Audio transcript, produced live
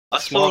I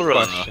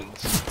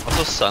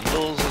saw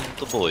sandals and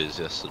the boys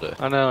yesterday.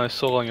 I know, I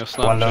saw on your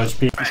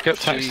Snapchat. You kept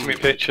texting me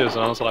pictures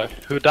and I was like,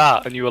 who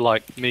dat? And you were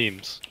like,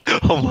 memes.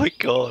 Oh my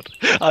god.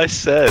 I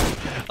was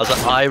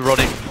like,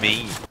 ironic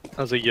meme.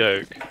 As a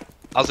yoke.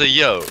 As a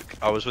yoke,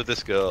 I was with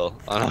this girl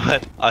and I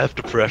went, I have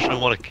depression, I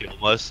want to kill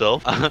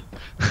myself.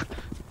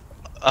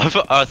 I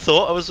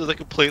thought I was with a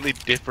completely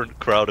different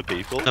crowd of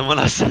people, and when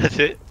I said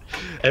it,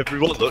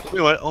 everyone looked at me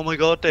and went, oh my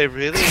god, Dave,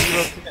 really? Are you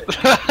okay?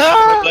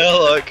 They're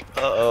like,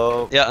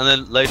 uh-oh. Yeah, and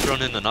then later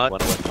on in the night,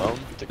 when I went home,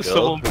 the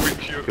girl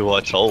who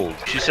I told,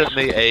 she sent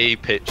me a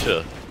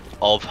picture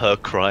of her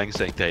crying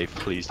saying, Dave,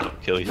 please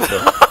don't kill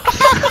yourself.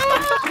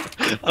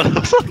 And I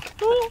was like,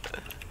 oh,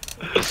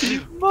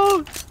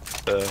 Mom.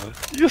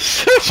 You're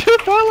such a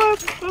villain!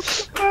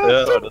 That's the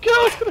best.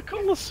 I'm gonna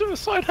call the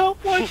suicide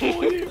helpline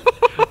for you.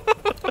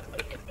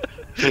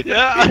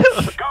 Yeah,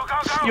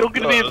 you're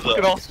gonna be in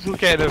fucking hospital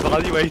getting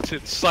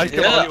evaluated, psych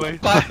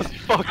evaluated. That's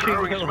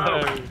fucking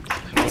hilarious.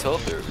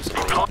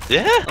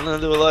 Yeah, and then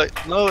they were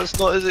like, no, it's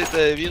not, is it,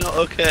 Dave? You're not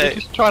okay.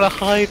 You're just trying to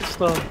hide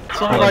stuff.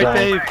 It's alright,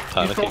 Dave.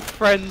 You've got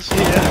friends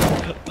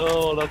here.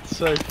 Oh, that's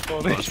so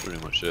funny. That's pretty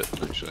much it,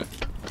 actually.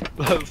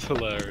 That's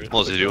hilarious.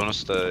 Mozzie, do you want to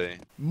stay?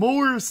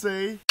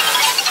 Moorsey.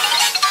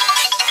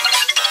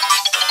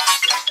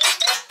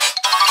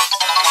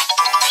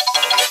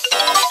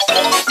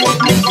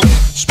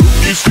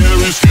 Spooky,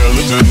 scary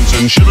skeletons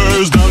and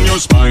shivers down your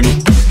spine.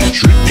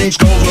 Shrieking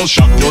skulls will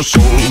shock your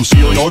soul,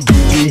 seal your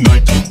doom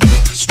tonight.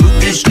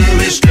 Spooky,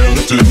 scary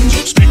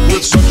skeletons speak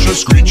with such a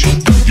screech.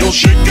 You'll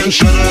shake and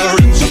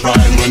shudder in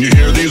surprise when you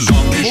hear these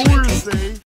zombies shriek.